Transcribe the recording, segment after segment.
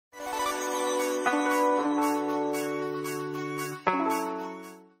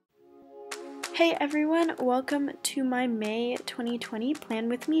Hey everyone, welcome to my May 2020 Plan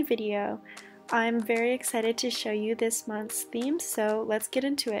With Me video. I'm very excited to show you this month's theme, so let's get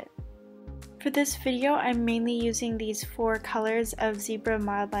into it. For this video, I'm mainly using these 4 colors of Zebra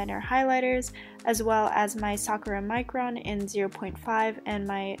Mildliner highlighters, as well as my Sakura Micron in 0.5 and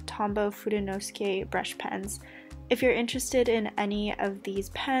my Tombow Fudenosuke brush pens. If you're interested in any of these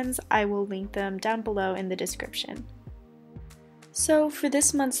pens, I will link them down below in the description. So for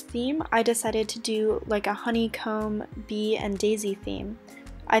this month's theme, I decided to do like a honeycomb, bee, and daisy theme.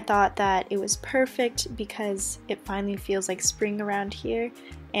 I thought that it was perfect because it finally feels like spring around here,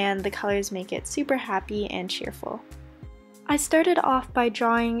 and the colors make it super happy and cheerful. I started off by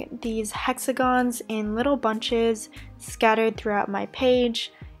drawing these hexagons in little bunches scattered throughout my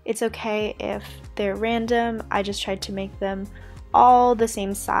page. It's okay if they're random, I just tried to make them all the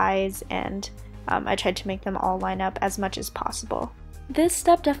same size, and I tried to make them all line up as much as possible. This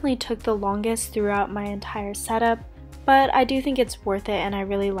step definitely took the longest throughout my entire setup, but I do think it's worth it and I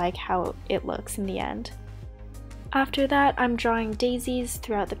really like how it looks in the end. After that, I'm drawing daisies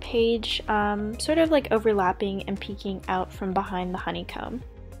throughout the page, sort of like overlapping and peeking out from behind the honeycomb.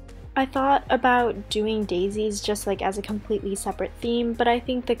 I thought about doing daisies just like as a completely separate theme, but I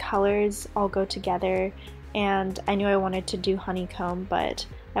think the colors all go together, and I knew I wanted to do honeycomb, but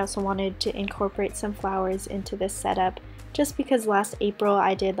I also wanted to incorporate some flowers into this setup just because last April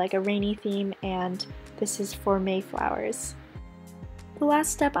I did like a rainy theme and this is for Mayflowers. The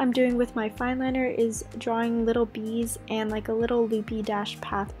last step I'm doing with my fine liner is drawing little bees and like a little loopy dash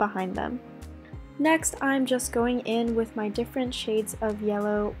path behind them. Next, I'm just going in with my different shades of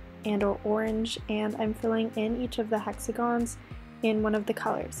yellow and or orange, and I'm filling in each of the hexagons in one of the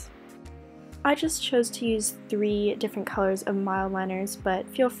colors. I just chose to use 3 different colors of Mildliners, but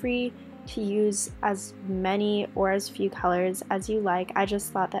feel free to use as many or as few colors as you like. I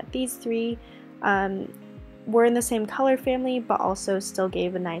just thought that these 3 were in the same color family but also still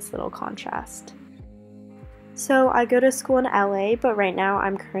gave a nice little contrast. So I go to school in LA, but right now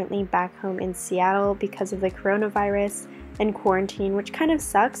I'm currently back home in Seattle because of the coronavirus and quarantine, which kind of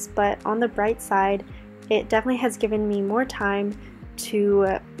sucks, but on the bright side, it definitely has given me more time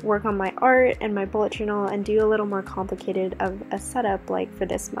to work on my art and my bullet journal and do a little more complicated of a setup like for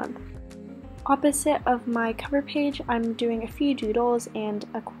this month. Opposite of my cover page, I'm doing a few doodles and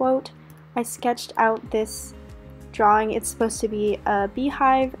a quote. I sketched out this drawing. It's supposed to be a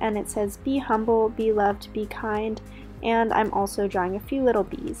beehive and it says be humble, be loved, be kind, and I'm also drawing a few little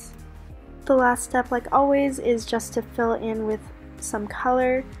bees. The last step, like always, is just to fill in with some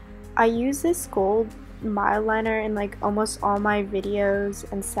color. I use this gold Mildliner in like almost all my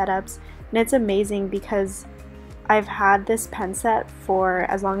videos and setups, and it's amazing because I've had this pen set for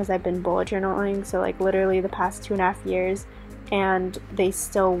as long as I've been bullet journaling, so like literally the past 2.5 years, and they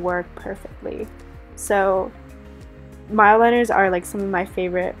still work perfectly. So Mildliners are like some of my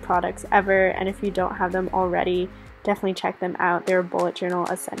favorite products ever, and if you don't have them already, definitely check them out. They're a bullet journal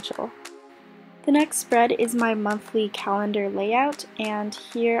essential. The next spread is my monthly calendar layout, and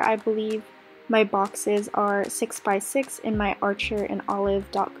here I believe my boxes are 6x6 in my Archer and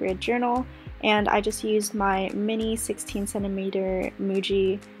Olive dot grid journal, and I just used my mini 16cm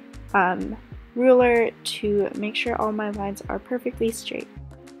Muji ruler to make sure all my lines are perfectly straight.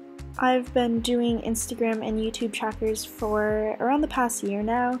 I've been doing Instagram and YouTube trackers for around the past year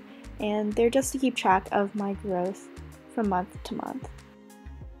now, and they're just to keep track of my growth from month to month.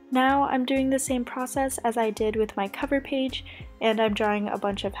 Now I'm doing the same process as I did with my cover page, and I'm drawing a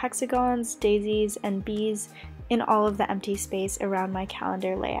bunch of hexagons, daisies, and bees in all of the empty space around my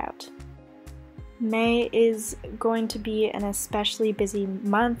calendar layout. May is going to be an especially busy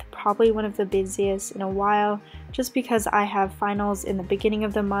month, probably one of the busiest in a while, just because I have finals in the beginning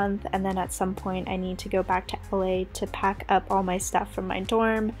of the month, and then at some point I need to go back to LA to pack up all my stuff from my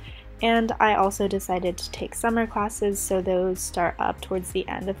dorm. And I also decided to take summer classes, so those start up towards the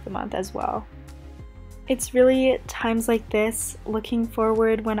end of the month as well. It's really times like this, looking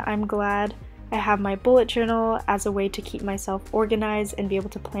forward, when I'm glad I have my bullet journal as a way to keep myself organized and be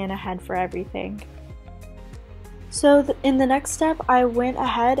able to plan ahead for everything. So in the next step, I went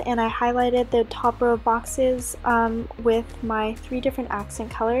ahead and I highlighted the top row of boxes with my 3 different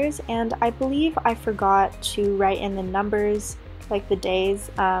accent colors, and I believe I forgot to write in the numbers, like the days,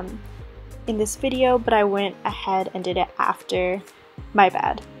 in this video, but I went ahead and did it after. My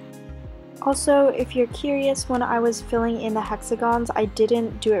bad. Also, if you're curious, when I was filling in the hexagons, I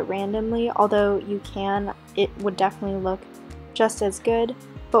didn't do it randomly, although you can. It would definitely look just as good,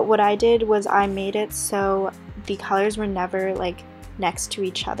 but what I did was I made it so the colors were never like next to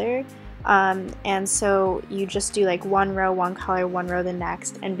each other, and so you just do like one row one color, one row the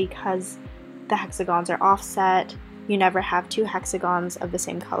next, and because the hexagons are offset. You never have two hexagons of the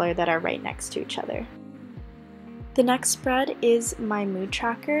same color that are right next to each other. The next spread is my mood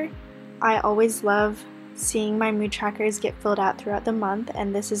tracker. I always love seeing my mood trackers get filled out throughout the month,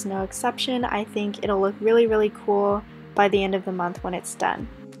 and this is no exception. I think it'll look really, really cool by the end of the month when it's done.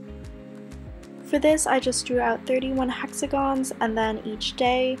 For this, I just drew out 31 hexagons, and then each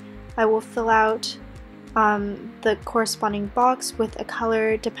day I will fill out the corresponding box with a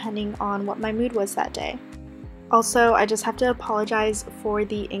color depending on what my mood was that day. Also, I just have to apologize for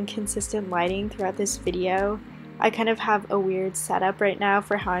the inconsistent lighting throughout this video. I kind of have a weird setup right now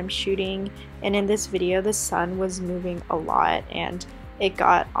for how I'm shooting, and in this video the sun was moving a lot and it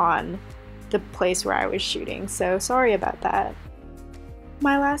got on the place where I was shooting, so sorry about that.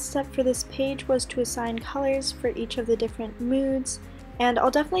 My last step for this page was to assign colors for each of the different moods, and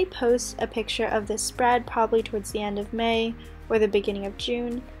I'll definitely post a picture of this spread probably towards the end of May or the beginning of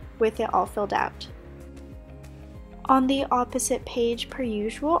June with it all filled out. On the opposite page per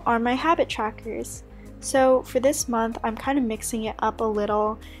usual are my habit trackers. So for this month I'm kind of mixing it up a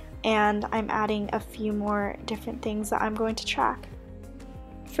little, and I'm adding a few more different things that I'm going to track.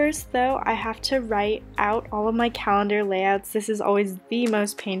 First though, I have to write out all of my calendar layouts. This is always the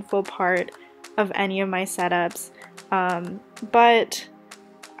most painful part of any of my setups, but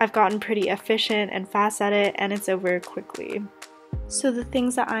I've gotten pretty efficient and fast at it, and it's over quickly. So the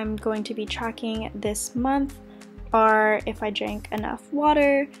things that I'm going to be tracking this month are if I drank enough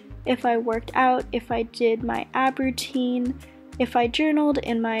water, if I worked out, if I did my ab routine, if I journaled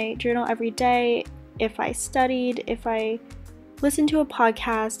in my journal every day, if I studied, if I listened to a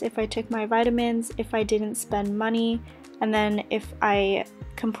podcast, if I took my vitamins, if I didn't spend money, and then if I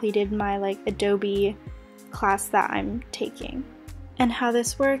completed my Adobe class that I'm taking. And how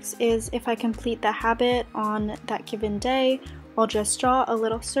this works is if I complete the habit on that given day, I'll just draw a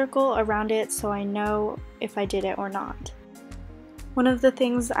little circle around it so I know if I did it or not. One of the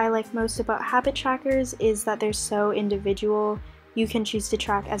things I like most about habit trackers is that they're so individual. You can choose to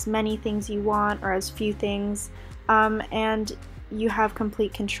track as many things you want or as few things, and you have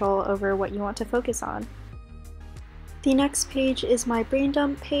complete control over what you want to focus on. The next page is my brain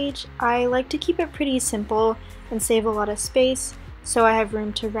dump page. I like to keep it pretty simple and save a lot of space, so I have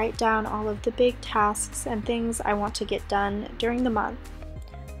room to write down all of the big tasks and things I want to get done during the month.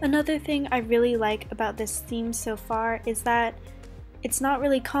 Another thing I really like about this theme so far is that it's not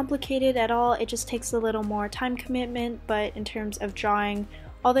really complicated at all. It just takes a little more time commitment, but in terms of drawing,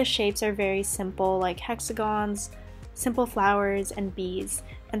 all the shapes are very simple, like hexagons, simple flowers, and bees,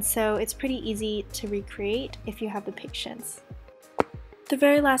 and so it's pretty easy to recreate if you have the patience. The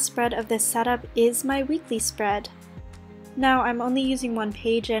very last spread of this setup is my weekly spread. Now I'm only using one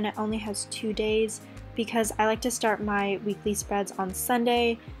page and it only has 2 days because I like to start my weekly spreads on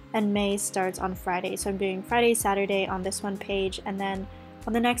Sunday and May starts on Friday. So I'm doing Friday, Saturday on this one page, and then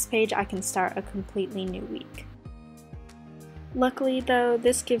on the next page I can start a completely new week. Luckily though,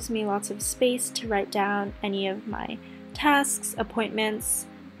 this gives me lots of space to write down any of my tasks, appointments,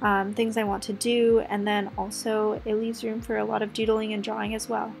 things I want to do, and then also it leaves room for a lot of doodling and drawing as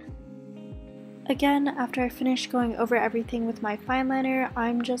well. Again, after I finish going over everything with my fine liner,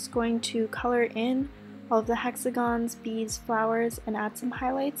 I'm just going to color in all of the hexagons, bees, flowers, and add some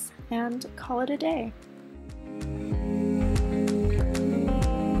highlights and call it a day.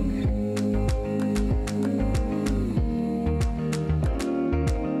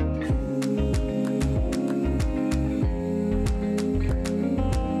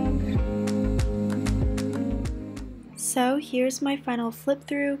 So here's my final flip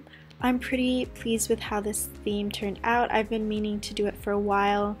through. I'm pretty pleased with how this theme turned out. I've been meaning to do it for a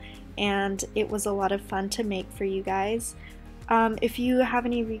while, and it was a lot of fun to make for you guys. If you have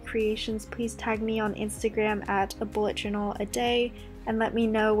any recreations, please tag me on Instagram at a bullet journal a day and let me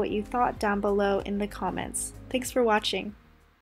know what you thought down below in the comments. Thanks for watching.